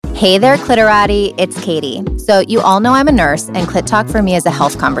Hey there, Clitorati, it's Katie. So you all know I'm a nurse, and Clit Talk for me is a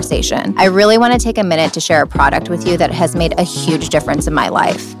health conversation. I really want to take a minute to share a product with you that has made a huge difference in my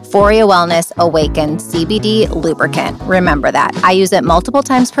life. Foria Wellness Awaken CBD Lubricant. Remember that. I use it multiple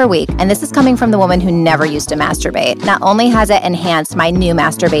times per week, and this is coming from the woman who never used to masturbate. Not only has it enhanced my new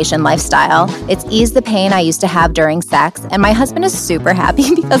masturbation lifestyle, it's eased the pain I used to have during sex, and my husband is super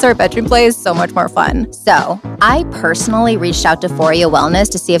happy because our bedroom play is so much more fun. So, I personally reached out to Foria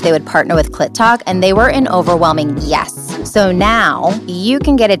Wellness to see if they would partner with Clit Talk, and they were an overwhelming yes. So now, you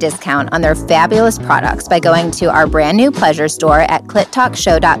can get a discount on their fabulous products by going to our brand new pleasure store at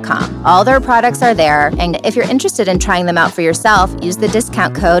clittalkshow.com. All their products are there, and if you're interested in trying them out for yourself, use the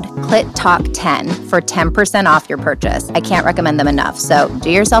discount code CLITTALK10 for 10% off your purchase. I can't recommend them enough, so do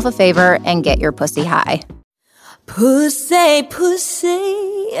yourself a favor and get your pussy high. Pussy, pussy,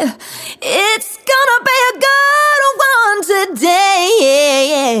 it's gonna be a good one today,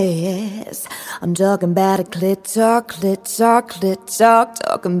 yes. I'm talking about a clit talk, clit talk, clit talk.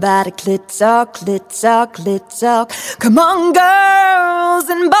 Talking about a clit talk, clit talk, clit talk. Come on, girls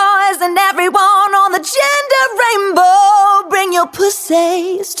and boys and everyone on the gender rainbow, bring your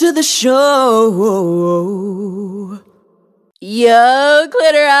pussies to the show. Yo,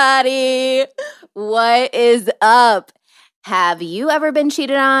 Clitorati! What is up? Have you ever been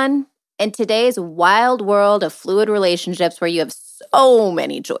cheated on? In today's wild world of fluid relationships where you have so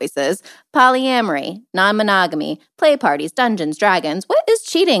many choices, polyamory, non-monogamy, play parties, dungeons, dragons, what is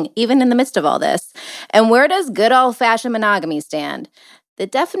cheating even in the midst of all this? And where does good old-fashioned monogamy stand? The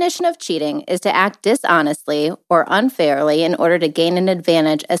definition of cheating is to act dishonestly or unfairly in order to gain an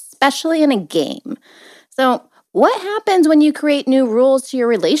advantage, especially in a game. So, what happens when you create new rules to your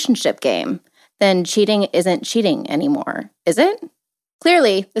relationship game? Then cheating isn't cheating anymore, is it?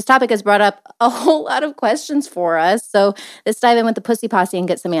 Clearly, this topic has brought up a whole lot of questions for us, so let's dive in with the Pussy Posse and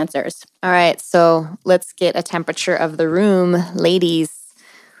get some answers. All right, so let's get a temperature of the room. Ladies,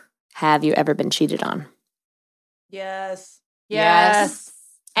 have you ever been cheated on? Yes.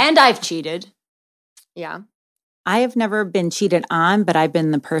 And I've cheated. Yeah. I have never been cheated on, but I've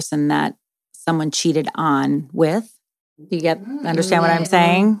been the person that someone cheated on with. Do you understand what I'm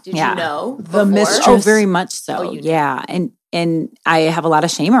saying? Did you know? The mistress? Oh, very much so. Yeah. And I have a lot of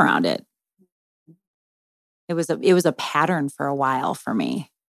shame around it. It was a pattern for a while for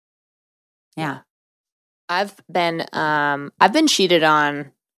me. Yeah. I've been cheated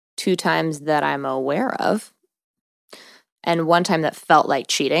on 2 times that I'm aware of. And one time that felt like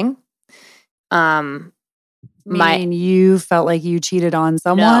cheating. Meaning you felt like you cheated on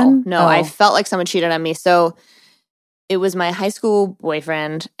someone? No, I felt like someone cheated on me. So it was my high school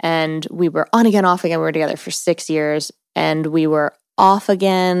boyfriend, and we were on again, off again. We were together for 6 years, and we were off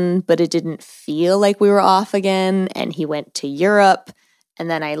again, but it didn't feel like we were off again. And he went to Europe,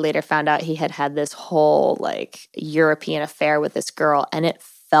 and then I later found out he had this whole like European affair with this girl, and it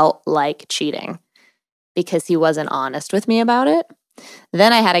felt like cheating because he wasn't honest with me about it.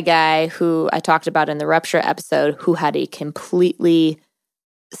 Then I had a guy who I talked about in the Rupture episode who had a completely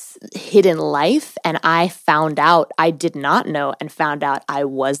hidden life, and I found out, I did not know, and found out I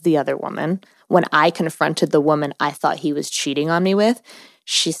was the other woman. When I confronted the woman I thought he was cheating on me with,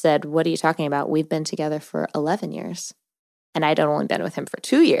 she said, "What are you talking about? We've been together for 11 years. And I'd only been with him for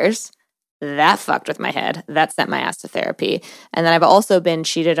 2 years. That fucked with my head. That sent my ass to therapy. And then I've also been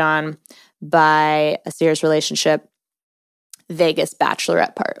cheated on by a serious relationship, Vegas bachelor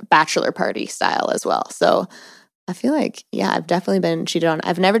party style as well. So I feel like, yeah, I've definitely been cheated on.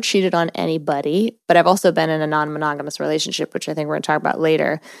 I've never cheated on anybody, but I've also been in a non-monogamous relationship, which I think we're going to talk about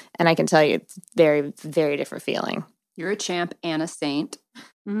later. And I can tell you it's very, very different feeling. You're a champ and a saint.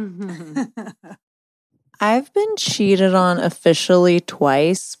 I've been cheated on officially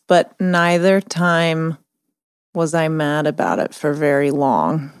twice, but neither time was I mad about it for very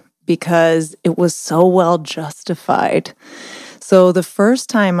long because it was so well justified. So the first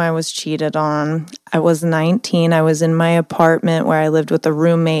time I was cheated on, I was 19. I was in my apartment where I lived with a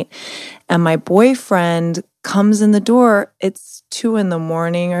roommate, and my boyfriend comes in the door. It's 2 a.m.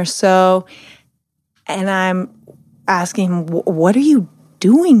 or so, and I'm asking him, "What are you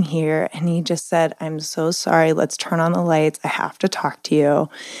doing here?" And he just said, "I'm so sorry. Let's turn on the lights. I have to talk to you."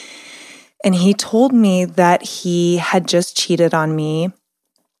 And he told me that he had just cheated on me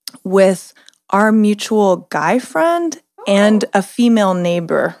with our mutual guy friend and a female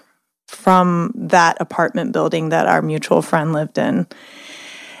neighbor from that apartment building that our mutual friend lived in.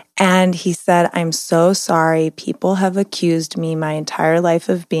 And he said, "I'm so sorry. People have accused me my entire life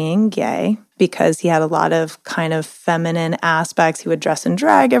of being gay because he had a lot of kind of feminine aspects. He would dress in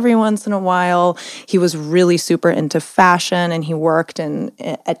drag every once in a while. He was really super into fashion, and he worked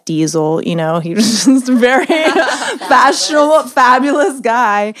at Diesel. You know, he was just a very fashionable, fabulous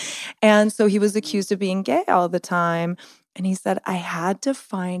guy. And so he was accused of being gay all the time. And he said, I had to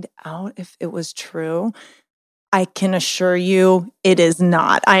find out if it was true. I can assure you it is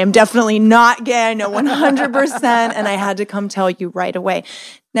not. I am definitely not gay. I know 100%. And I had to come tell you right away.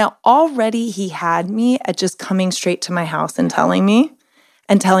 Now, already he had me at just coming straight to my house and telling me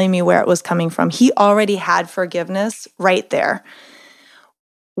where it was coming from. He already had forgiveness right there.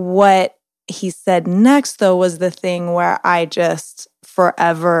 What he said next, though, was the thing where I just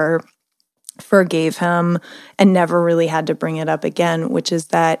forever forgave him and never really had to bring it up again, which is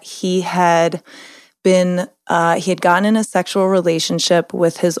that he had gotten in a sexual relationship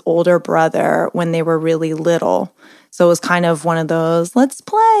with his older brother when they were really little. So it was kind of one of those, let's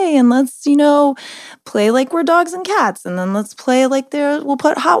play and let's, play like we're dogs and cats. And then let's play like we'll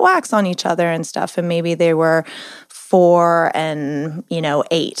put hot wax on each other and stuff. And maybe they were 4 and,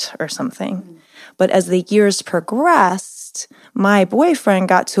 8 or something. But as the years progressed, my boyfriend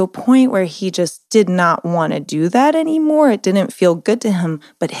got to a point where he just did not want to do that anymore. It didn't feel good to him,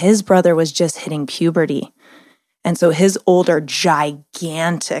 but his brother was just hitting puberty. And so his older,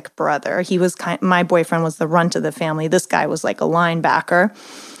 gigantic brother, my boyfriend was the runt of the family. This guy was like a linebacker.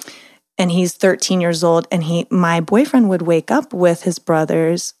 And he's 13 years old. And my boyfriend would wake up with his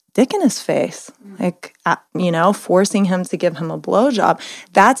brother's dick in his face, like, forcing him to give him a blowjob.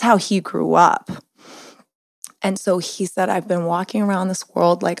 That's how he grew up. And so he said, I've been walking around this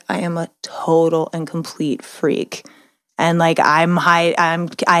world like I am a total and complete freak. And like I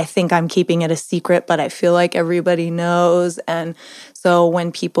think I'm keeping it a secret, but I feel like everybody knows. And so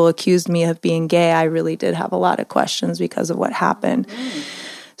when people accused me of being gay, I really did have a lot of questions because of what happened.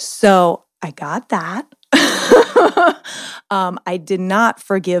 So I got that. I did not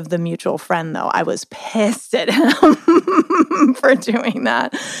forgive the mutual friend, though. I was pissed at him for doing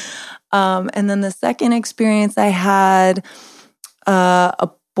that. And then the second experience I had, a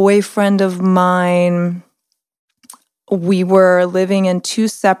boyfriend of mine, we were living in 2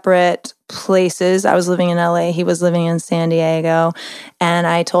 separate places. I was living in LA. He was living in San Diego. And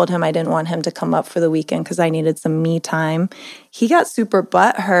I told him I didn't want him to come up for the weekend because I needed some me time. He got super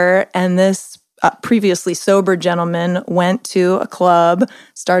butthurt, and this previously sober gentleman went to a club,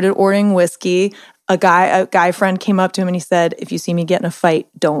 started ordering whiskey. A guy friend came up to him and he said, if you see me get in a fight,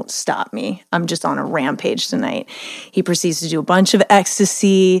 don't stop me. I'm just on a rampage tonight. He proceeds to do a bunch of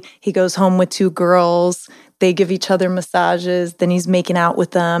ecstasy. He goes home with 2 girls. They give each other massages. Then he's making out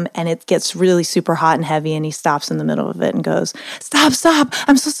with them, and it gets really super hot and heavy, and he stops in the middle of it and goes, stop.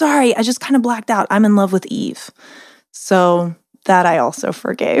 I'm so sorry. I just kind of blacked out. I'm in love with Eve. So that I also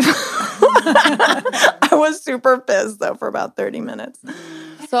forgave. I was super pissed, though, for about 30 minutes.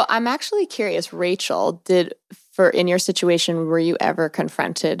 So I'm actually curious, Rachel, in your situation, were you ever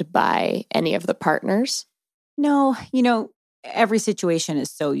confronted by any of the partners? No, every situation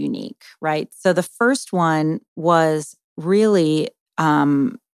is so unique, right? So the first one was really,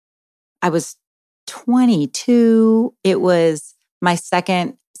 I was 22. It was my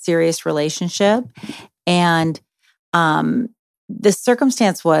second serious relationship. And the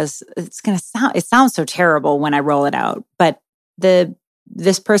circumstance was, it sounds so terrible when I roll it out, but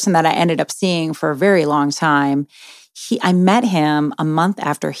this person that I ended up seeing for a very long time, I met him a month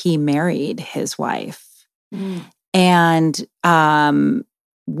after he married his wife. Mm. And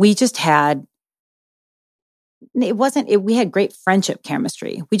we just had, we had great friendship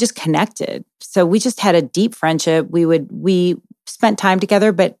chemistry. We just connected. So we just had a deep friendship. We spent time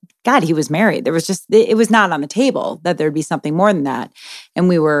together, but God, he was married. It was not on the table that there'd be something more than that. And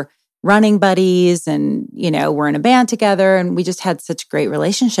we were running buddies and, we're in a band together, and we just had such a great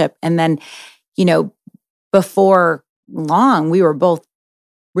relationship. And then, before long, we were both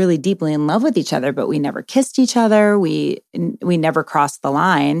really deeply in love with each other, but we never kissed each other. We never crossed the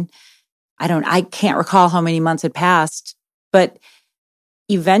line. I can't recall how many months had passed, but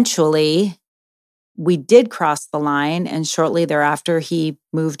eventually we did cross the line. And shortly thereafter, he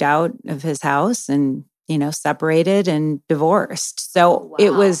moved out of his house and, separated and divorced. So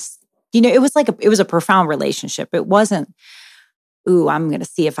It was, it was a profound relationship. It wasn't, ooh, I'm going to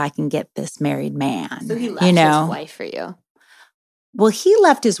see if I can get this married man. So he left his wife for you. Well, he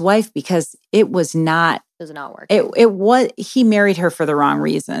left his wife because it was not working. He married her for the wrong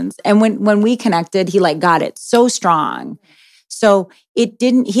reasons. And when we connected, he got it so strong. So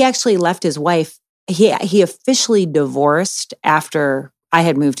he actually left his wife. He officially divorced after I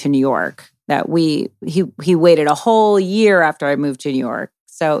had moved to New York. That he waited a whole year after I moved to New York.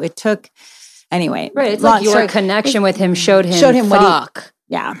 So it took Anyway. Right. It's long like your story- connection with him showed him what fuck.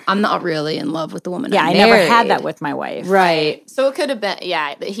 Yeah. I'm not really in love with the woman Yeah, I I never had married. that with my wife. Right. So it could have been,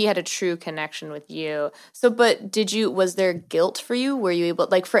 that he had a true connection with you. So, but was there guilt for you? Were you able,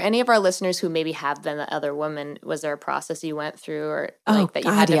 like for any of our listeners who maybe have been the other woman, was there a process you went through or like that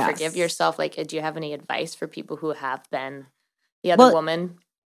you had to forgive yourself? Like, do you have any advice for people who have been the other woman?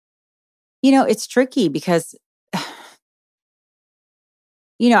 You know, it's tricky because,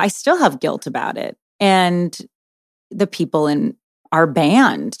 I still have guilt about it. And the people in our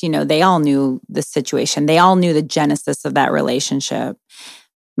band, they all knew the situation. They all knew the genesis of that relationship.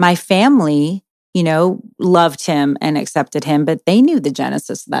 My family, loved him and accepted him, but they knew the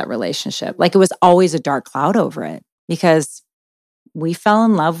genesis of that relationship. Like it was always a dark cloud over it because we fell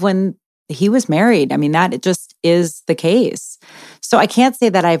in love when he was married. I mean, it just is the case. So I can't say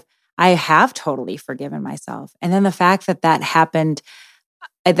that I have totally forgiven myself. And then the fact that that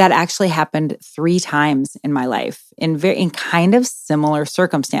actually happened 3 times in my life in kind of similar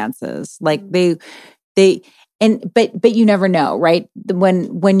circumstances. Like but you never know, right?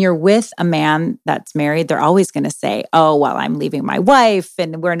 When you're with a man that's married, they're always going to say, "Oh, well, I'm leaving my wife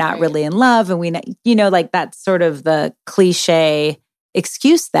and we're not really in love." And like that's sort of the cliche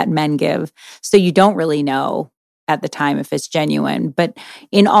excuse that men give. So you don't really know at the time if it's genuine. But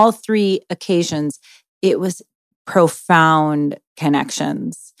in all 3 occasions, it was profound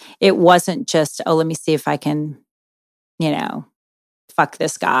connections. It wasn't just, let me see if I can, fuck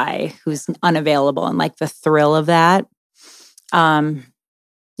this guy who's unavailable and like the thrill of that.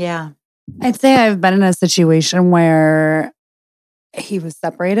 Yeah. I'd say I've been in a situation where he was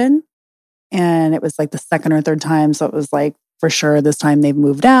separated and it was like the 2nd or 3rd time. So it was like, for sure, this time they've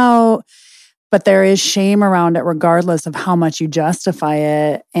moved out. But there is shame around it, regardless of how much you justify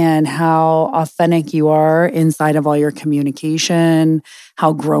it and how authentic you are inside of all your communication,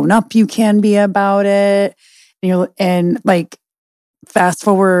 how grown up you can be about it. And like fast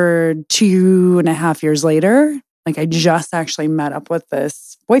forward 2.5 years later, like I just actually met up with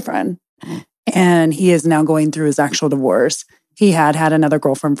this boyfriend and he is now going through his actual divorce. He had another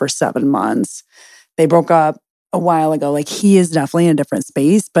girlfriend for 7 months. They broke up a while ago. Like he is definitely in a different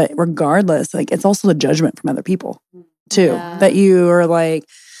space, but regardless, like it's also the judgment from other people too, that you are like,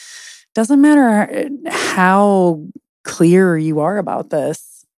 doesn't matter how clear you are about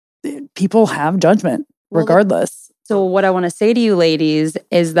this. People have judgment regardless. So what I want to say to you ladies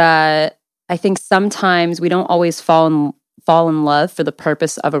is that I think sometimes we don't always fall in love for the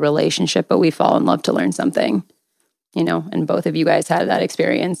purpose of a relationship, but we fall in love to learn something, and both of you guys had that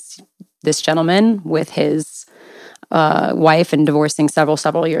experience. This gentleman with his wife and divorcing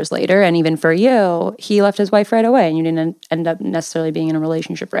several years later. And even for you, he left his wife right away and you didn't end up necessarily being in a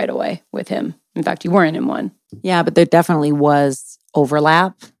relationship right away with him. In fact, you weren't in one. Yeah, but there definitely was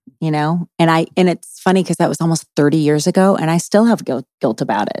overlap, and it's funny because that was almost 30 years ago and I still have guilt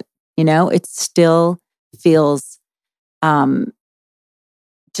about it. It still feels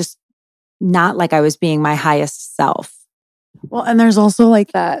just not like I was being my highest self. Well, and there's also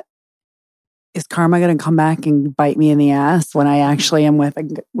like that, is karma going to come back and bite me in the ass when I actually am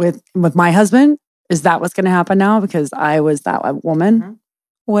with my husband? Is that what's going to happen now because I was that woman? Mm-hmm.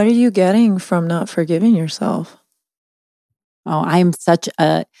 What are you getting from not forgiving yourself? Oh, I'm such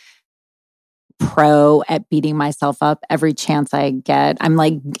a pro at beating myself up every chance I get.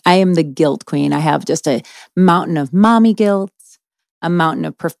 I am the guilt queen. I have just a mountain of mommy guilt, a mountain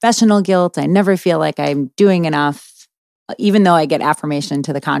of professional guilt. I never feel like I'm doing enough. Even though I get affirmation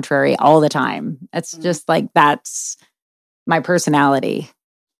to the contrary all the time. It's just like, that's my personality.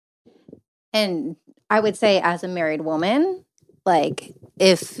 And I would say as a married woman, like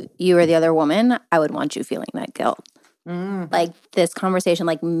if you were the other woman, I would want you feeling that guilt. Like this conversation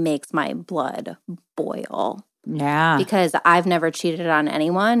like makes my blood boil. Yeah. Because I've never cheated on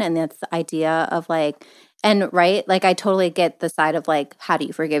anyone. And that's the idea of like, and right, like I totally get the side of like, how do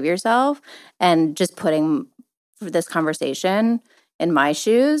you forgive yourself? And just putting this conversation in my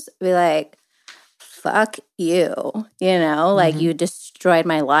shoes, be like, fuck you, like you destroyed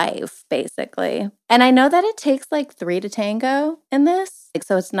my life, basically. And I know that it takes like 3 to tango in this. Like,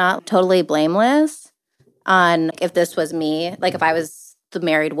 so it's not totally blameless on if this was me, like if I was the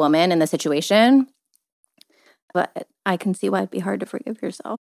married woman in the situation. But I can see why it'd be hard to forgive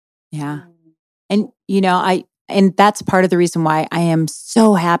yourself. Yeah. And, and that's part of the reason why I am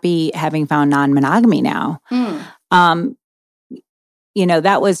so happy having found non-monogamy now. I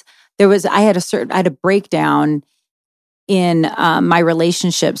had a breakdown in my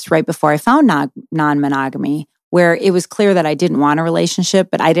relationships right before I found non-monogamy where it was clear that I didn't want a relationship,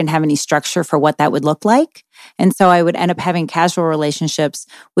 but I didn't have any structure for what that would look like. And so I would end up having casual relationships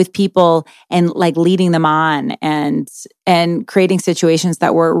with people and like leading them on and creating situations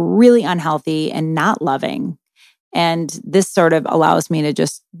that were really unhealthy and not loving. And this sort of allows me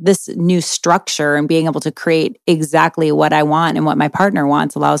to this new structure and being able to create exactly what I want and what my partner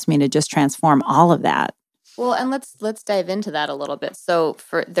wants allows me to just transform all of that. Well, and let's dive into that a little bit. So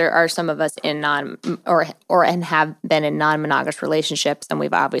there are some of us in and have been in non-monogamous relationships, and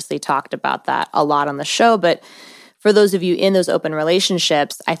we've obviously talked about that a lot on the show. But for those of you in those open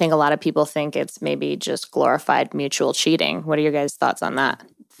relationships, I think a lot of people think it's maybe just glorified mutual cheating. What are your guys' thoughts on that?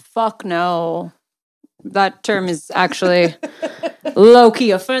 Fuck no. That term is actually low-key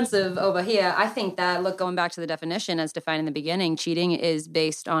offensive over here. I think that, going back to the definition as defined in the beginning, cheating is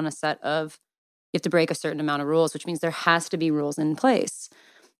based on a set of, you have to break a certain amount of rules, which means there has to be rules in place.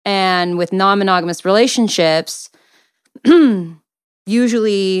 And with non-monogamous relationships,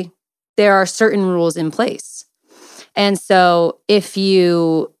 usually there are certain rules in place. And so if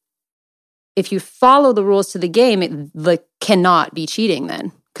you follow the rules to the game, it cannot be cheating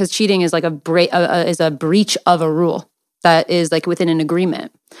then. Because cheating is like is a breach of a rule that is like within an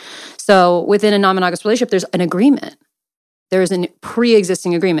agreement. So within a non-monogamous relationship, there's an agreement. There is a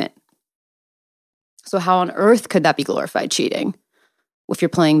pre-existing agreement. So how on earth could that be glorified cheating if you're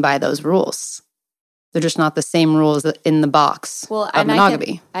playing by those rules? They're just not the same rules in the box of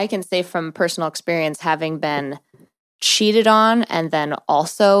monogamy. I can say from personal experience, having been cheated on and then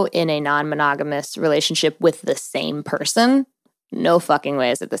also in a non-monogamous relationship with the same person, no fucking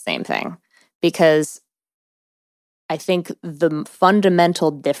way is it the same thing. Because I think the fundamental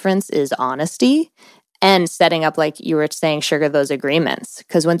difference is honesty and setting up, like you were saying, Sugar, those agreements.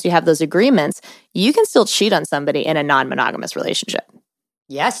 Because once you have those agreements, you can still cheat on somebody in a non-monogamous relationship.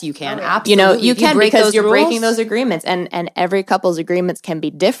 Yes, you can. Absolutely. You can because you're breaking those agreements. And every couple's agreements can be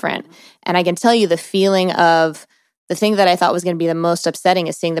different. And I can tell you the feeling of the thing that I thought was going to be the most upsetting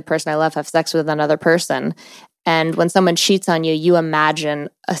is seeing the person I love have sex with another person. And when someone cheats on you, you imagine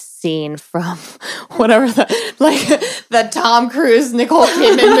a scene from whatever the Tom Cruise, Nicole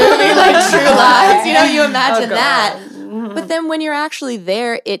Kidman movie, like True Lies. You imagine that. But then when you're actually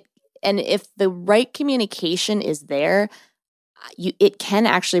there, and if the right communication is there, it can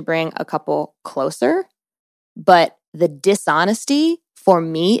actually bring a couple closer. But the dishonesty for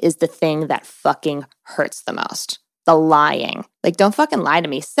me is the thing that fucking hurts the most. The lying. Like, don't fucking lie to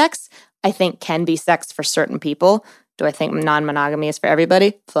me. Sex, I think, can be sex for certain people. Do I think non-monogamy is for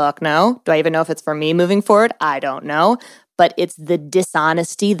everybody? Fuck no. Do I even know if it's for me moving forward? I don't know. But it's the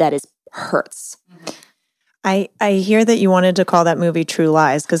dishonesty that hurts. I hear that you wanted to call that movie True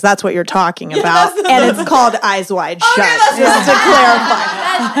Lies because that's what you're talking about. And it's called Eyes Wide Shut, just to clarify.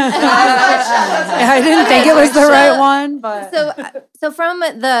 I didn't think it was the right one. But So from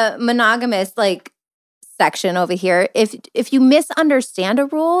the monogamous, section over here, if you misunderstand a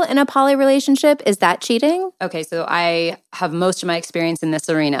rule in a poly relationship, is that cheating? Okay, so I have most of my experience in this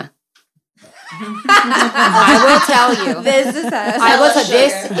arena. I will tell you. This is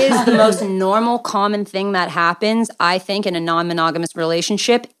the most normal, common thing that happens, I think, in a non-monogamous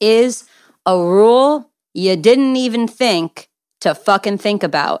relationship is a rule you didn't even think to fucking think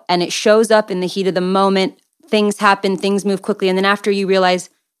about. And it shows up in the heat of the moment. Things happen, things move quickly. And then after you realize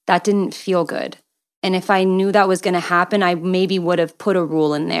that didn't feel good. And if I knew that was going to happen, I maybe would have put a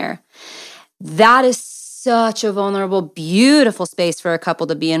rule in there. That is such a vulnerable, beautiful space for a couple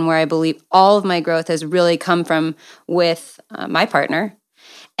to be in, where I believe all of my growth has really come from with my partner.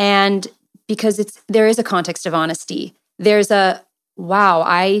 And because there is a context of honesty. There's wow,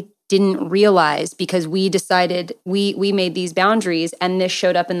 I didn't realize, because we decided, we made these boundaries and this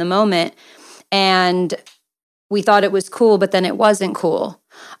showed up in the moment. And we thought it was cool, but then it wasn't cool.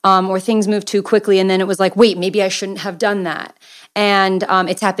 Or things moved too quickly, and then it was like, wait, maybe I shouldn't have done that. And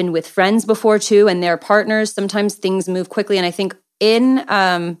it's happened with friends before too, and their partners. Sometimes things move quickly, and I think in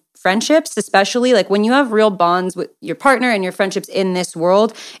friendships, especially, like when you have real bonds with your partner and your friendships in this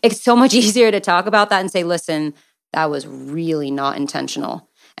world, it's so much easier to talk about that and say, listen, that was really not intentional.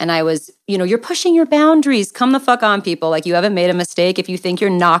 And I was, you're pushing your boundaries. Come the fuck on, people. Like, you haven't made a mistake. If you think you're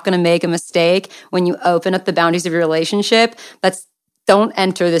not going to make a mistake when you open up the boundaries of your relationship, don't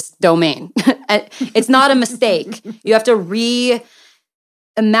enter this domain. It's not a mistake. You have to reimagine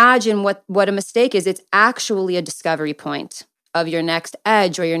what a mistake is. It's actually a discovery point of your next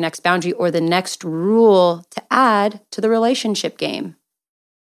edge or your next boundary or the next rule to add to the relationship game.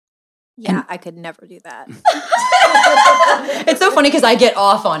 Yeah, I could never do that. It's so funny because I get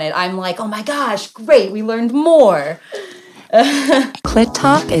off on it. I'm like, oh my gosh, great, we learned more. Clit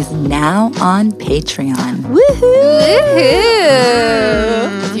Talk is now on Patreon.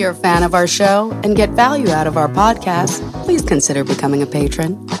 If you're a fan of our show and get value out of our podcast, please consider becoming a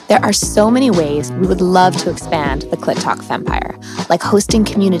patron. There are so many ways we would love to expand the Clit Talk Empire, like hosting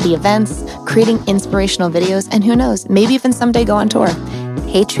community events, creating inspirational videos, and who knows, maybe even someday go on tour.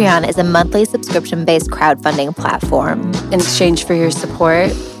 Patreon is a monthly subscription-based crowdfunding platform. In exchange for your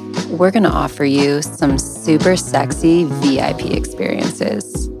support, we're going to offer you some super sexy VIP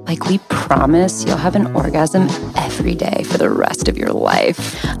experiences. Like, we promise you'll have an orgasm every day for the rest of your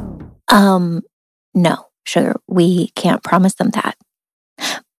life. No, sugar, we can't promise them that.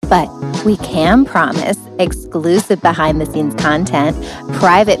 But we can promise exclusive behind-the-scenes content,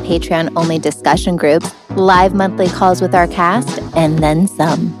 private Patreon-only discussion groups, live monthly calls with our cast, and then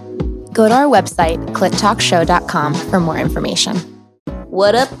some. Go to our website, clittalkshow.com, for more information.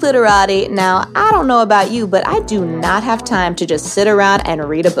 What up, Clitorati? Now, I don't know about you, but I do not have time to just sit around and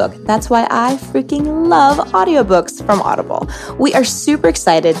read a book. That's why I freaking love audiobooks from Audible. We are super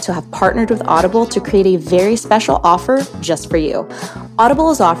excited to have partnered with Audible to create a very special offer just for you.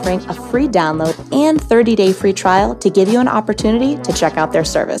 Audible is offering a free download and 30-day free trial to give you an opportunity to check out their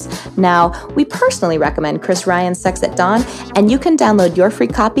service. Now, we personally recommend Chris Ryan's Sex at Dawn, and you can download your free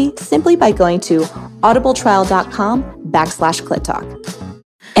copy simply by going to audibletrial.com/ClitTalk.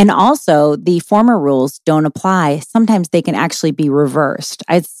 And also, the former rules don't apply. Sometimes they can actually be reversed.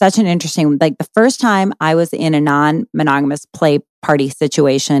 It's such an interesting, like the first time I was in a non-monogamous play party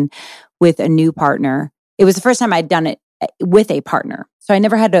situation with a new partner, it was the first time I'd done it with a partner. So I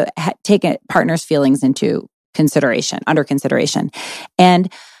never had to take a partner's feelings under consideration.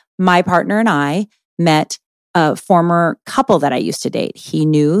 And my partner and I met a former couple that I used to date. He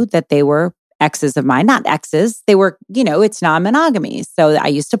knew that they were exes of mine, not exes. They were, it's non-monogamy. So I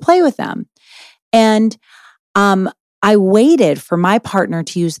used to play with them. And I waited for my partner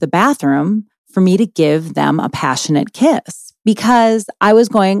to use the bathroom for me to give them a passionate kiss because I was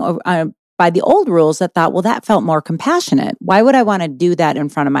going by the old rules that thought, well, that felt more compassionate. Why would I want to do that in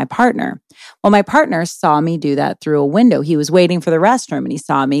front of my partner? Well, my partner saw me do that through a window. He was waiting for the restroom and he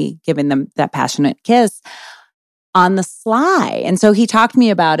saw me giving them that passionate kiss on the sly. And so he talked to me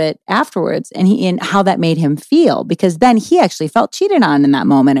about it afterwards and how that made him feel, because then he actually felt cheated on in that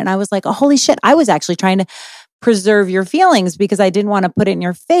moment. And I was like, oh, holy shit, I was actually trying to preserve your feelings because I didn't want to put it in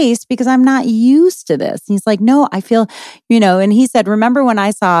your face because I'm not used to this. And he's like, no, I feel, and he said, remember when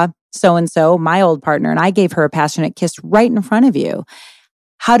I saw so-and-so, my old partner, and I gave her a passionate kiss right in front of you.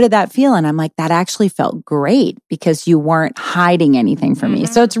 How did that feel? And I'm like, that actually felt great because you weren't hiding anything from me.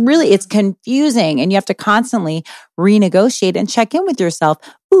 So it's confusing and you have to constantly renegotiate and check in with yourself.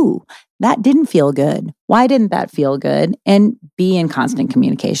 Ooh, that didn't feel good. Why didn't that feel good? And be in constant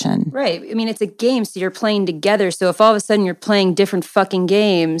communication. Right. I mean, it's a game, so you're playing together. So if all of a sudden you're playing different fucking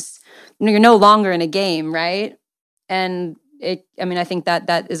games, you're no longer in a game, right? And I think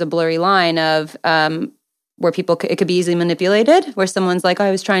that is a blurry line of where it could be easily manipulated, where someone's like, oh, I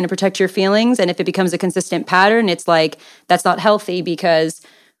was trying to protect your feelings. And if it becomes a consistent pattern, it's like, that's not healthy because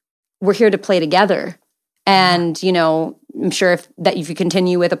we're here to play together. And, I'm sure if you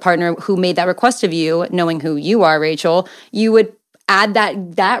continue with a partner who made that request of you, knowing who you are, Rachel, you would add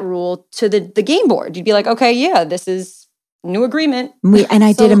that rule to the game board. You'd be like, okay, yeah, this is new agreement.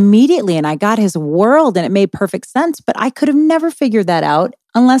 I did immediately, and I got his world, and it made perfect sense. But I could have never figured that out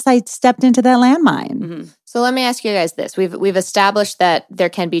unless I stepped into that landmine. Mm-hmm. So let me ask you guys this. We've established that there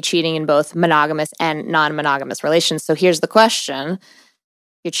can be cheating in both monogamous and non-monogamous relations. So here's the question.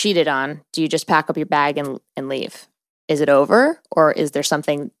 You're cheated on. Do you just pack up your bag and leave? Is it over, or is there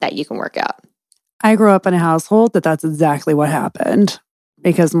something that you can work out? I grew up in a household that's exactly what happened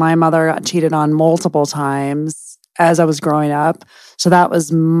because my mother got cheated on multiple times as I was growing up. So that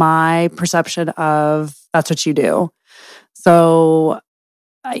was my perception of that's what you do. So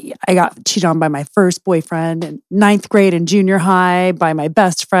I got cheated on by my first boyfriend in 9th grade and junior high, by my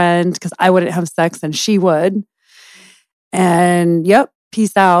best friend because I wouldn't have sex and she would. And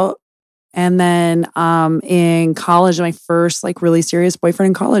peace out. And then in college, my first really serious boyfriend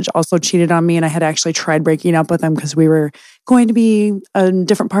in college also cheated on me, and I had actually tried breaking up with him because we were going to be in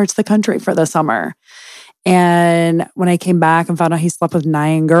different parts of the country for the summer. And when I came back and found out he slept with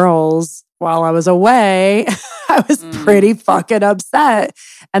 9 girls while I was away, I was pretty fucking upset.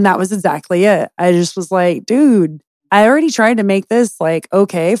 And that was exactly it. I just was like, dude, I already tried to make this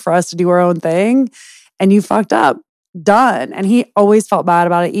okay for us to do our own thing, and you fucked up. Done. And he always felt bad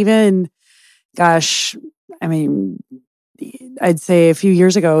about it. Even, gosh, I'd say a few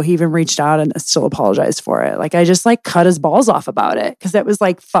years ago, he even reached out and still apologized for it. I just cut his balls off about it because it was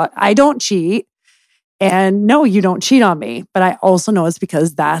fuck, I don't cheat. And no, you don't cheat on me. But I also know it's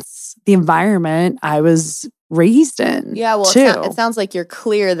because that's the environment I was raised in. Yeah, well, too. it sounds like you're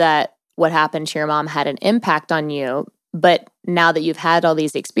clear that what happened to your mom had an impact on you. But now that you've had all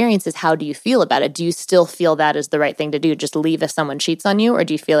these experiences, how do you feel about it? Do you still feel that is the right thing to do? Just leave if someone cheats on you? Or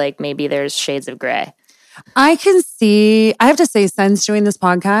do you feel like maybe there's shades of gray? I have to say, since doing this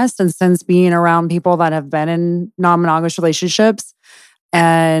podcast and since being around people that have been in non-monogamous relationships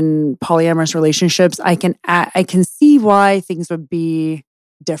and polyamorous relationships, I can see why things would be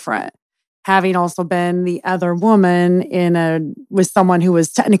different. Having also been the other woman with someone who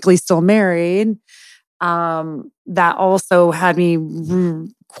was technically still married, that also had me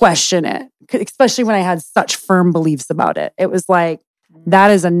question it, especially when I had such firm beliefs about it. It was like,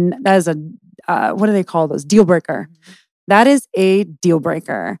 that is a what do they call those? Deal breaker. That is a deal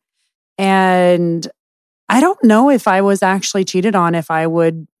breaker. And I don't know if I was actually cheated on, if I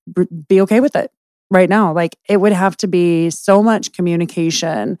would be okay with it right now. Like, it would have to be so much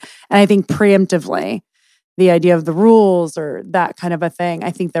communication. And I think preemptively, the idea of the rules or that kind of a thing,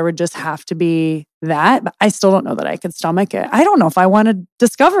 I think there would just have to be that. But I still don't know that I could stomach it. I don't know if I want to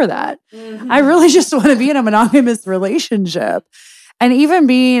discover that. I really just want to be in a monogamous relationship. And even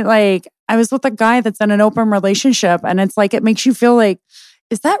being like, I was with a guy that's in an open relationship, and it's like, it makes you feel like,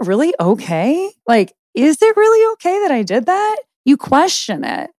 is that really okay? Like, is it really okay that I did that? You question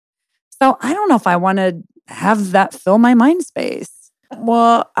it. So I don't know if I want to have that fill my mind space.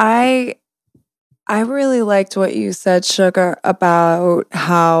 Well, I really liked what you said, Sugar, about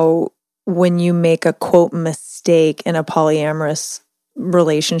how when you make a quote mistake in a polyamorous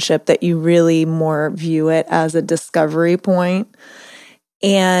relationship, that you really more view it as a discovery point.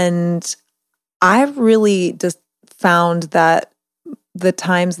 And I really just found that the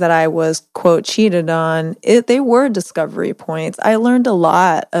times that I was, quote, cheated on, they were discovery points. I learned a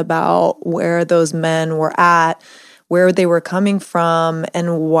lot about where those men were at, where they were coming from,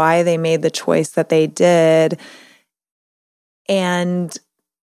 and why they made the choice that they did. And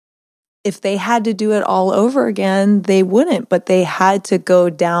if they had to do it all over again, they wouldn't, but they had to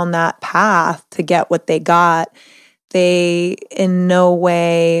go down that path to get what they got. They in no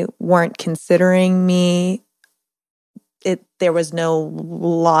way weren't considering me. There was no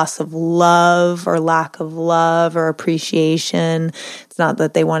loss of love or lack of love or appreciation. It's not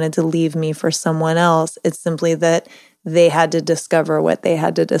that they wanted to leave me for someone else. It's simply that they had to discover what they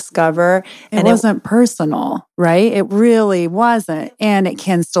had to discover. It wasn't personal, right? It really wasn't. And it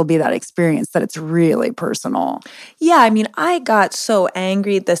can still be that experience that it's really personal. Yeah, I mean, I got so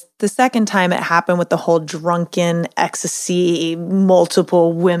angry the second time it happened with the whole drunken ecstasy,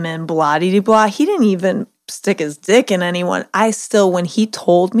 multiple women, blah-de-de-blah. He didn't even stick his dick in anyone. When he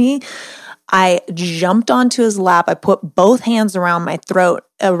told me, I jumped onto his lap. I put both hands around his throat,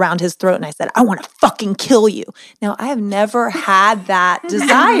 and I said, I want to fucking kill you. Now, I have never had that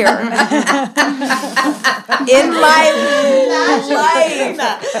desire in my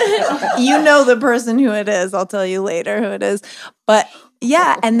life. You know the person who it is. I'll tell you later who it is. But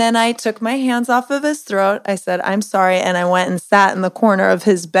yeah, and then I took my hands off of his throat. I said, I'm sorry. And I went and sat in the corner of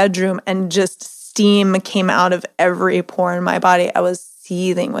his bedroom, and just steam came out of every pore in my body. I was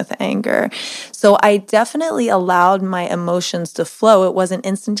seething with anger. So I definitely allowed my emotions to flow. It wasn't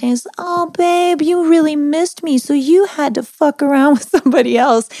instantaneous. Oh, babe, you really missed me, so you had to fuck around with somebody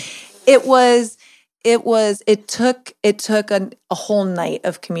else. It took a whole night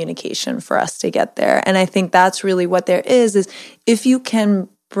of communication for us to get there. And I think that's really what there is if you can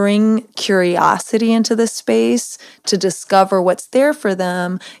bring curiosity into the space to discover what's there for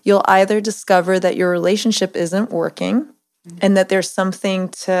them, you'll either discover that your relationship isn't working and that there's something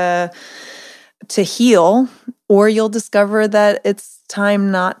to heal, or you'll discover that it's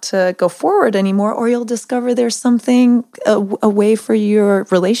time not to go forward anymore, or you'll discover there's something, a way for your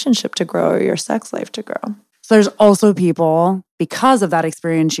relationship to grow or your sex life to grow. So there's also people, because of that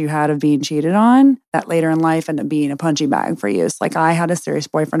experience you had of being cheated on, that later in life end up being a punching bag for you. It's like, I had a serious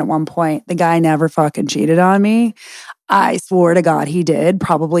boyfriend at one point. The guy never fucking cheated on me. I swore to God he did,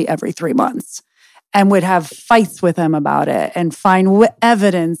 probably every 3 months, and would have fights with him about it and find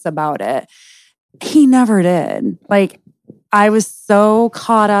evidence about it. He never did. Like, I was so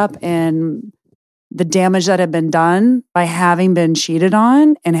caught up in the damage that had been done by having been cheated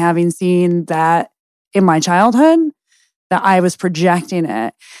on and having seen that in my childhood, that I was projecting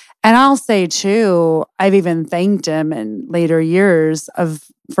it. And I'll say too, I've even thanked him in later years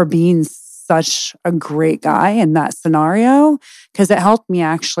for being such a great guy in that scenario, because it helped me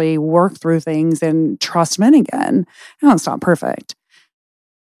actually work through things and trust men again. No, it's not perfect.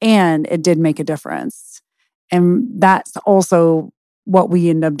 And it did make a difference. And that's also what we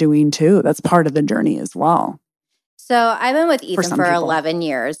end up doing too. That's part of the journey as well. So I've been with Ethan for 11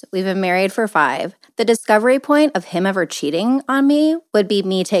 years. We've been married for 5. The discovery point of him ever cheating on me would be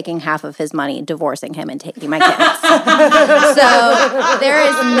me taking half of his money, divorcing him, and taking my kids. So there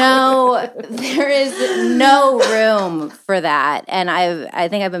is no room for that. And I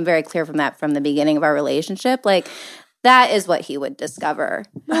think I've been very clear from the beginning of our relationship. Like, that is what he would discover.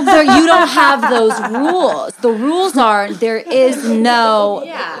 So you don't have those rules. The rules are there is no.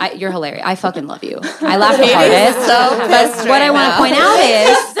 Yeah. You're hilarious. I fucking love you. I laugh the hardest. So but what I want to point out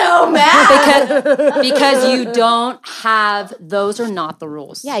is so mad because you don't have those are not the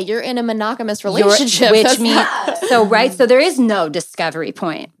rules. Yeah, you're in a monogamous relationship, which means so right. So there is no discovery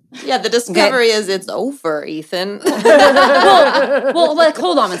point. Yeah, the discovery is it's over, Ethan. well, like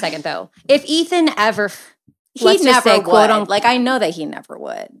hold on a second though. If Ethan ever. He never would. Quote unquote, like I know that he never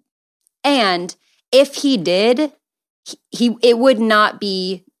would. And if he did, it would not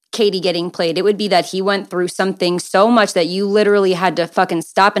be Katie getting played. It would be that he went through something so much that you literally had to fucking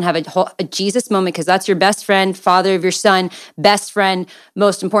stop and have a Jesus moment because that's your best friend, father of your son, best friend,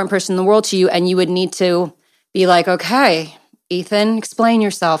 most important person in the world to you. And you would need to be like, okay, Ethan, explain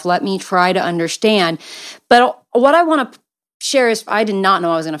yourself. Let me try to understand. But what I want to share is, I did not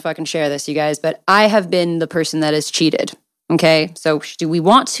know I was going to fucking share this, you guys, but I have been the person that has cheated. Okay. So do we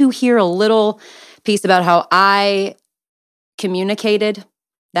want to hear a little piece about how I communicated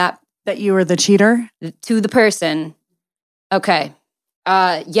that you were the cheater to the person? Okay.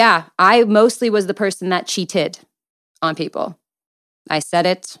 Yeah, I mostly was the person that cheated on people. I said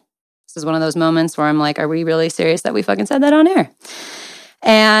it. This is one of those moments where I'm like, are we really serious that we fucking said that on air?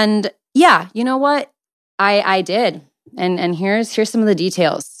 And yeah, you know what? I did. And here's some of the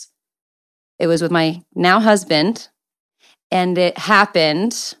details. It was with my now husband, and it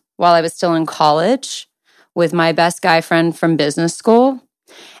happened while I was still in college with my best guy friend from business school.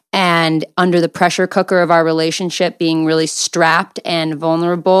 And under the pressure cooker of our relationship being really strapped and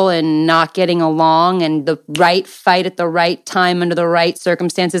vulnerable and not getting along and the right fight at the right time under the right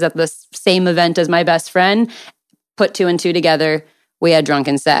circumstances at the same event as my best friend, put 2 and 2 together, we had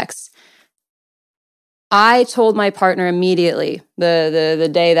drunken sex. I told my partner immediately the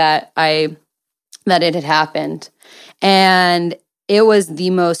day that it had happened. And it was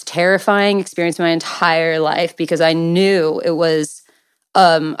the most terrifying experience of my entire life because I knew it was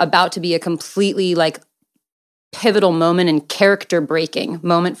about to be a completely like pivotal moment and character breaking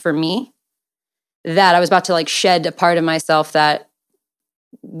moment for me, that I was about to like shed a part of myself that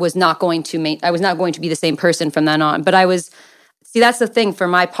was not going to I was not going to be the same person from then on. But see, that's the thing for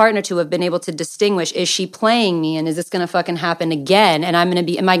my partner to have been able to distinguish, is she playing me and is this going to fucking happen again? And am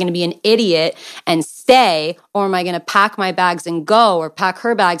I going to be an idiot and stay, or am I going to pack my bags and go, or pack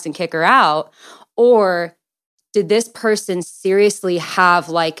her bags and kick her out? Or did this person seriously have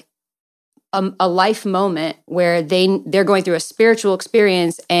like a life moment where they're going through a spiritual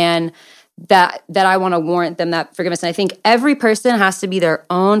experience and that I want to warrant them that forgiveness? And I think every person has to be their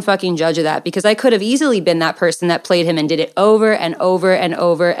own fucking judge of that, because I could have easily been that person that played him and did it over and over and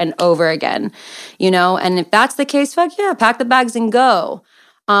over and over again, you know? And if that's the case, fuck yeah, pack the bags and go.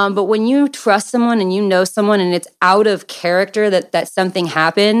 But when you trust someone and you know someone and it's out of character that something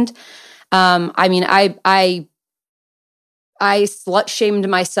happened, I mean, I slut-shamed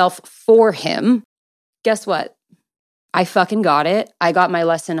myself for him. Guess what? I fucking got it. I got my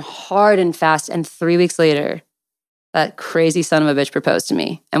lesson hard and fast. And 3 weeks later, that crazy son of a bitch proposed to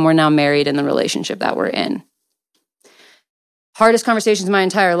me. And we're now married in the relationship that we're in. Hardest conversations of my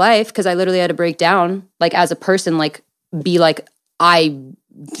entire life, because I literally had to break down, like as a person, like be like, I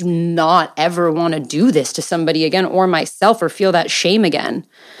do not ever want to do this to somebody again or myself or feel that shame again.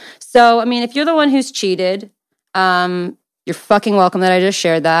 So, I mean, if you're the one who's cheated, you're fucking welcome that I just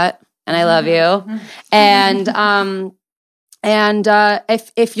shared that. And I love you. And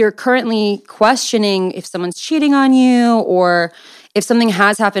if you're currently questioning if someone's cheating on you or if something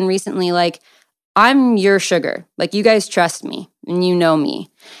has happened recently, like I'm your sugar. Like you guys trust me and you know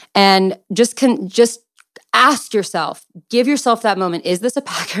me. And just ask yourself, give yourself that moment. Is this a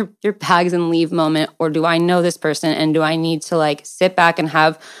pack your bags and leave moment? Or do I know this person and do I need to like sit back and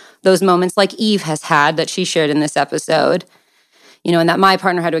have those moments like Eve has had that she shared in this episode? You know, and that my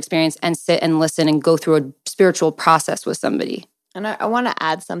partner had to experience and sit and listen and go through a spiritual process with somebody. And I want to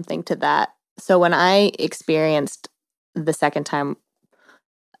add something to that. So when I experienced the second time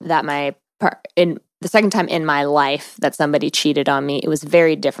that the second time in my life that somebody cheated on me, it was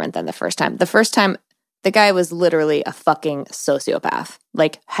very different than the first time. The first time, the guy was literally a fucking sociopath.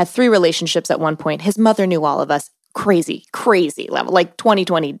 Like, had 3 relationships at one point. His mother knew all of us. Crazy, crazy level. Like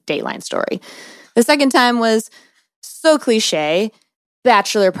 2020 Dateline story. The second time was so cliche.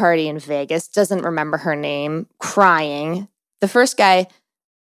 bachelor party in Vegas, doesn't remember her name, crying. The first guy,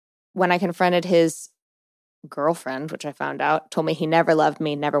 when I confronted his girlfriend, which I found out, told me he never loved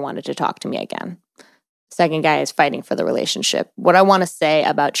me, never wanted to talk to me again. Second guy is fighting for the relationship. What I want to say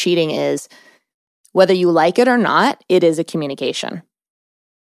about cheating is, whether you like it or not, it is a communication.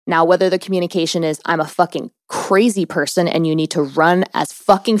 Now, whether the communication is, I'm a fucking crazy person and you need to run as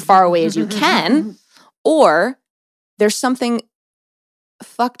fucking far away as you can, or there's something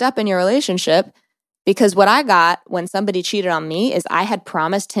fucked up in your relationship, because what I got when somebody cheated on me is I had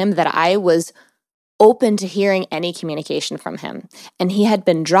promised him that I was open to hearing any communication from him. And he had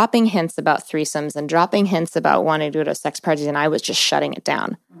been dropping hints about threesomes and dropping hints about wanting to go to sex parties, and I was just shutting it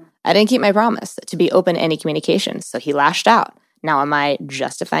down. I didn't keep my promise to be open to any communication, so he lashed out. Now, am I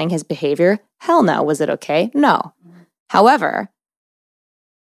justifying his behavior? Hell no. Was it okay? No. However,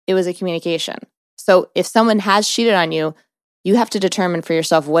 it was a communication. So if someone has cheated on you, you have to determine for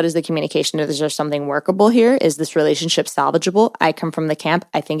yourself, what is the communication? Is there something workable here? Is this relationship salvageable? I come from the camp.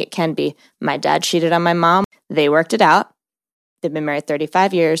 I think it can be. My dad cheated on my mom. They worked it out. They've been married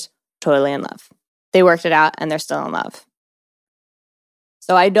 35 years, totally in love. They worked it out and they're still in love.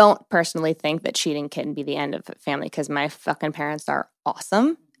 So I don't personally think that cheating can be the end of a family, because my fucking parents are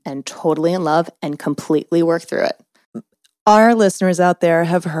awesome and totally in love and completely work through it. Our listeners out there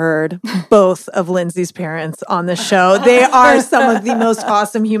have heard both of Lindsay's parents on the show. They are some of the most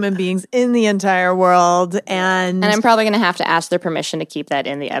awesome human beings in the entire world. And I'm probably going to have to ask their permission to keep that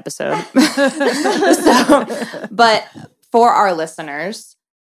in the episode. But for our listeners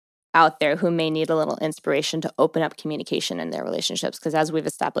out there who may need a little inspiration to open up communication in their relationships, because as we've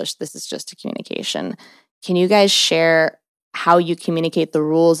established, this is just a communication. Can you guys share how you communicate the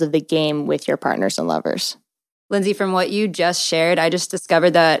rules of the game with your partners and lovers? Lindsay, from what you just shared, I just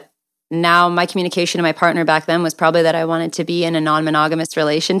discovered that now my communication to my partner back then was probably that I wanted to be in a non-monogamous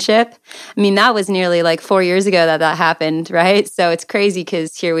relationship. I mean, that was nearly like 4 years ago that happened, right? So it's crazy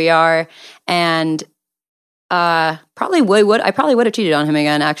because here we are. And I probably would have cheated on him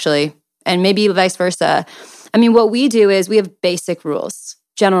again, actually. And maybe vice versa. I mean, what we do is we have basic rules.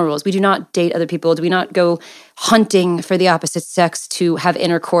 General rules. We do not date other people. Do we not go hunting for the opposite sex to have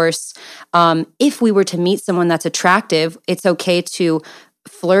intercourse? If we were to meet someone that's attractive, it's okay to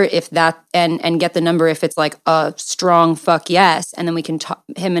flirt if that and get the number if it's like a strong fuck yes, and then we can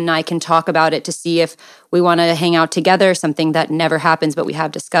him and I can talk about it to see if we want to hang out together. Something that never happens, but we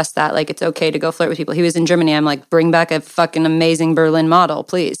have discussed that. Like, it's okay to go flirt with people. He was in Germany. I'm like, bring back a fucking amazing Berlin model,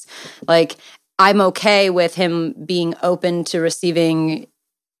 please. Like, I'm okay with him being open to receiving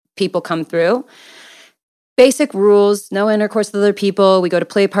people come through. Basic rules, no intercourse with other people. We go to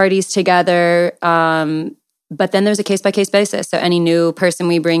play parties together. But then there's a case-by-case basis. So any new person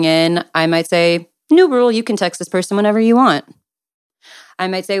we bring in, I might say, new rule, you can text this person whenever you want. I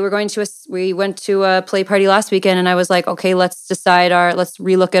might say we went to a play party last weekend, and I was like, okay, let's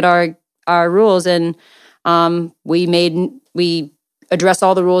relook at our rules. And we address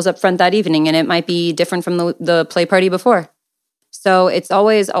all the rules up front that evening, and it might be different from the play party before. So it's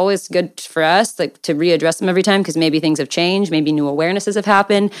always good for us, like, to readdress them every time, because maybe things have changed, maybe new awarenesses have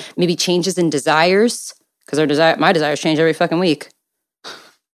happened, maybe changes in desires, because my desires change every fucking week.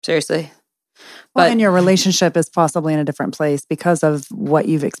 Seriously. And your relationship is possibly in a different place because of what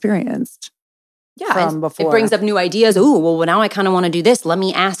you've experienced. Yeah, from before. It brings up new ideas. Ooh, well, now I kind of want to do this. Let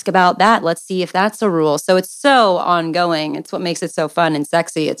me ask about that. Let's see if that's a rule. So it's so ongoing. It's what makes it so fun and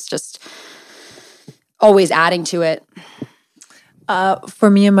sexy. It's just always adding to it. For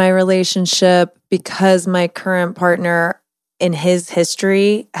me in my relationship, because my current partner in his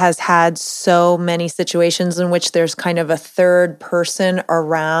history has had so many situations in which there's kind of a third person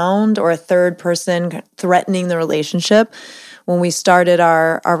around or a third person threatening the relationship. When we started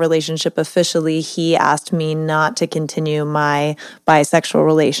our relationship officially, he asked me not to continue my bisexual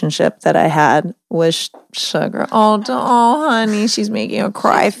relationship that I had with Sugar. Oh, honey, she's making a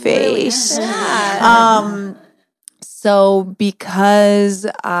cry face. Really So because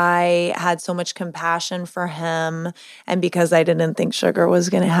I had so much compassion for him, and because I didn't think Sugar was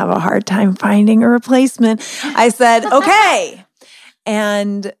going to have a hard time finding a replacement, I said, okay.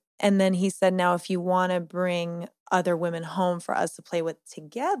 And then he said, now, if you want to bring other women home for us to play with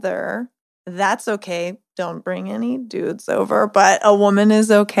together, that's okay. Don't bring any dudes over, but a woman is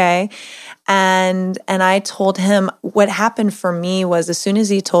okay. And I told him what happened for me was, as soon as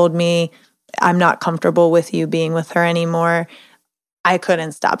he told me, I'm not comfortable with you being with her anymore, I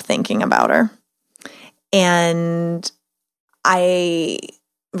couldn't stop thinking about her. And I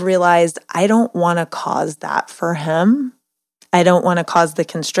realized I don't want to cause that for him. I don't want to cause the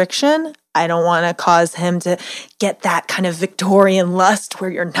constriction. I don't want to cause him to get that kind of Victorian lust where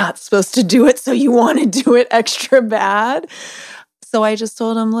you're not supposed to do it, so you want to do it extra bad. So I just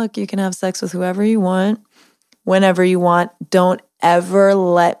told him, look, you can have sex with whoever you want, whenever you want. Don't ever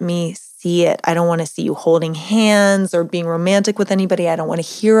let me see it. I don't want to see you holding hands or being romantic with anybody. I don't want to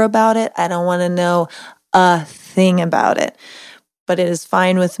hear about it. I don't want to know a thing about it. But it is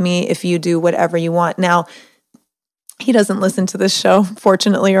fine with me if you do whatever you want. Now, he doesn't listen to this show,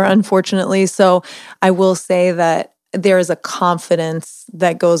 fortunately or unfortunately. So I will say that there is a confidence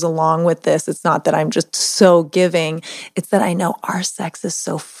that goes along with this. It's not that I'm just so giving. It's that I know our sex is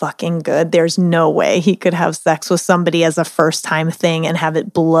so fucking good. There's no way he could have sex with somebody as a first time thing and have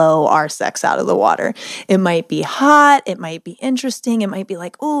it blow our sex out of the water. It might be hot. It might be interesting. It might be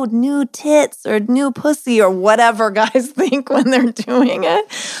like, oh, new tits or new pussy or whatever guys think when they're doing it.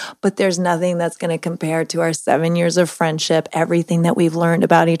 But there's nothing that's going to compare to our 7 years of friendship, everything that we've learned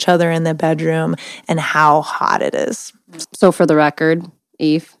about each other in the bedroom and how hot it is. So for the record,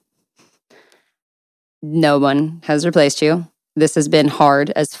 Eve, no one has replaced you. This has been hard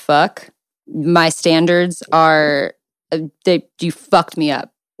as fuck. My standards are, you fucked me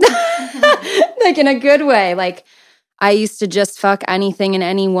up. Like in a good way. Like I used to just fuck anything and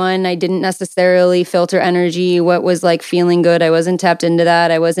anyone. I didn't necessarily filter energy, what was like feeling good. I wasn't tapped into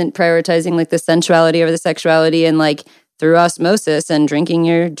that. I wasn't prioritizing like the sensuality over the sexuality, and like through osmosis and drinking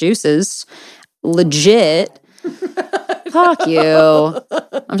your juices, legit. Fuck you.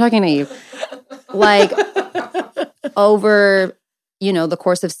 I'm talking to you. Like over, the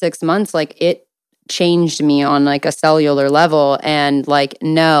course of 6 months, like it changed me on like a cellular level. And like,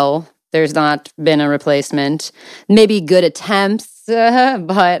 no, there's not been a replacement. Maybe good attempts,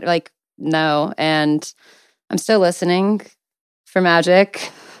 but like, no. And I'm still listening for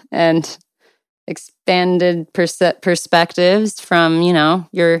magic and expanded perspectives from,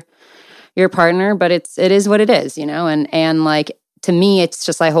 your partner, but it is what it is, and like to me, it's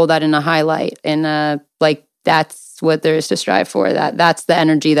just I hold that in a highlight, and like that's what there is to strive for. That's the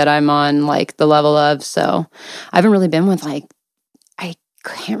energy that I'm on, like the level of. So I haven't really been with I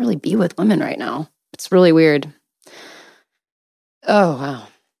can't really be with women right now. It's really weird. Oh wow,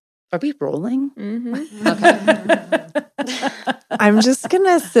 are we rolling? Mm-hmm. Okay. I'm just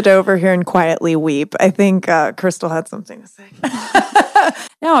gonna sit over here and quietly weep. I think Crystal had something to say.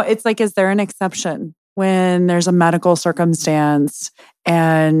 No, it's like, is there an exception when there's a medical circumstance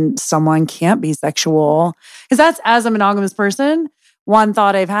and someone can't be sexual? Because that's, as a monogamous person, one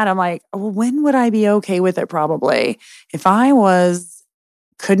thought I've had, I'm like, well, when would I be okay with it? Probably if I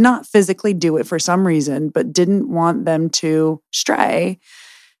could not physically do it for some reason, but didn't want them to stray,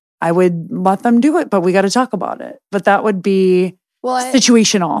 I would let them do it, but we got to talk about it. But that would be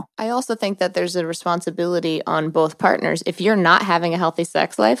situational. I also think that there's a responsibility on both partners. If you're not having a healthy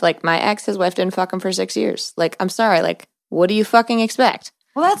sex life, like my ex, his wife didn't fuck him for 6 years. Like, I'm sorry, like, what do you fucking expect?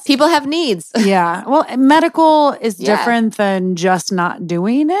 Well, people have needs. Yeah. Well, medical is different than just not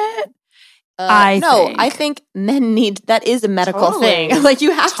doing it. I think men need, that is a medical thing. Like,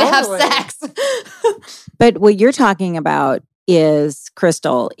 you have to have sex. But what you're talking about is,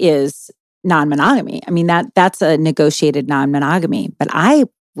 Crystal, is non-monogamy. I mean, that's a negotiated non-monogamy. But I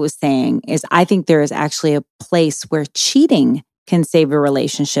was saying is I think there is actually a place where cheating can save a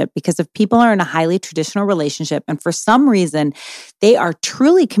relationship, because if people are in a highly traditional relationship and for some reason they are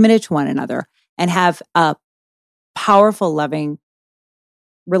truly committed to one another and have a powerful, loving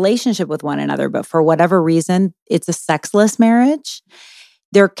relationship with one another, but for whatever reason, it's a sexless marriage,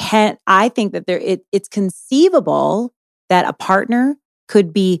 I think that it's conceivable that a partner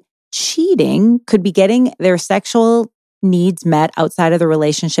could be cheating, could be getting their sexual needs met outside of the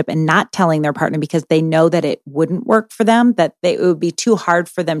relationship and not telling their partner because they know that it wouldn't work for them, that it would be too hard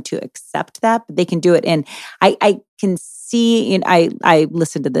for them to accept that, but they can do it. And I can see, I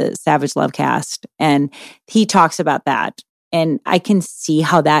listened to the Savage Love cast and he talks about that. And I can see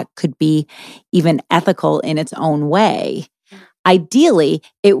how that could be even ethical in its own way. Ideally,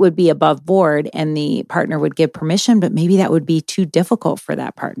 it would be above board and the partner would give permission, but maybe that would be too difficult for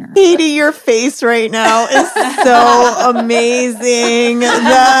that partner. Katie, your face right now is so amazing. You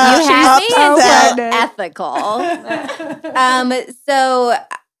have me until ethical. So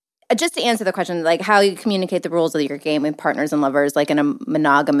just to answer the question, like how you communicate the rules of your game with partners and lovers, like in a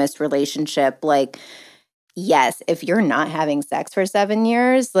monogamous relationship, like, yes, if you're not having sex for 7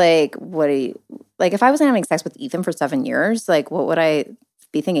 years, like, what do you, like, if I wasn't having sex with Ethan for 7 years, like, what would I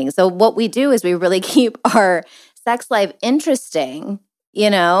be thinking? So what we do is we really keep our sex life interesting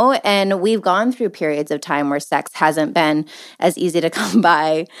and we've gone through periods of time where sex hasn't been as easy to come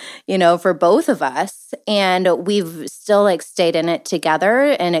by, for both of us. And we've still like stayed in it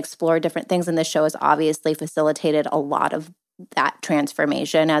together and explored different things. And the show has obviously facilitated a lot of that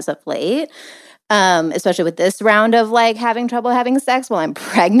transformation as of late, especially with this round of like having trouble having sex while I'm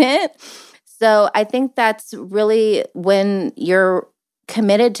pregnant. So I think that's really when you're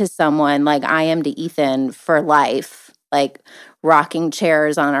committed to someone like I am to Ethan for life, like rocking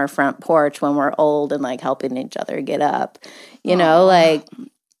chairs on our front porch when we're old and like helping each other get up, like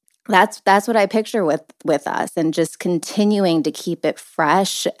that's what I picture with us, and just continuing to keep it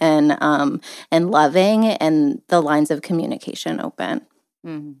fresh and loving and the lines of communication open.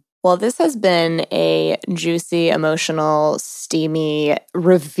 Mm-hmm. Well, this has been a juicy, emotional, steamy,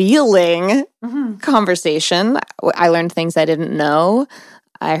 revealing conversation. I learned things I didn't know.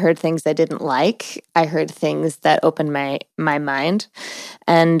 I heard things I didn't like. I heard things that opened my mind.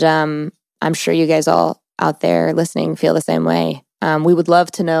 And I'm sure you guys all out there listening feel the same way. We would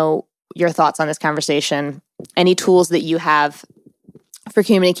love to know your thoughts on this conversation. Any tools that you have for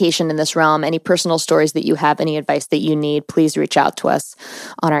communication in this realm, any personal stories that you have, any advice that you need, please reach out to us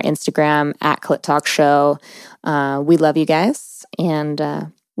on our Instagram @Clit Talk Show. We love you guys,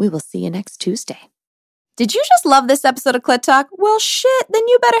 and we will see you next Tuesday. Did you just love this episode of Clit Talk? Well, shit, then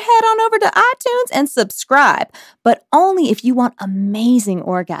you better head on over to iTunes and subscribe, but only if you want amazing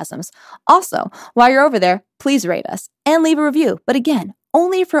orgasms. Also, while you're over there, please rate us and leave a review. But again,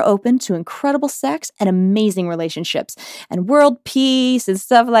 only if you're open to incredible sex and amazing relationships and world peace and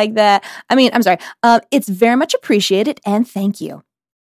stuff like that. I mean, I'm sorry. It's very much appreciated, and thank you.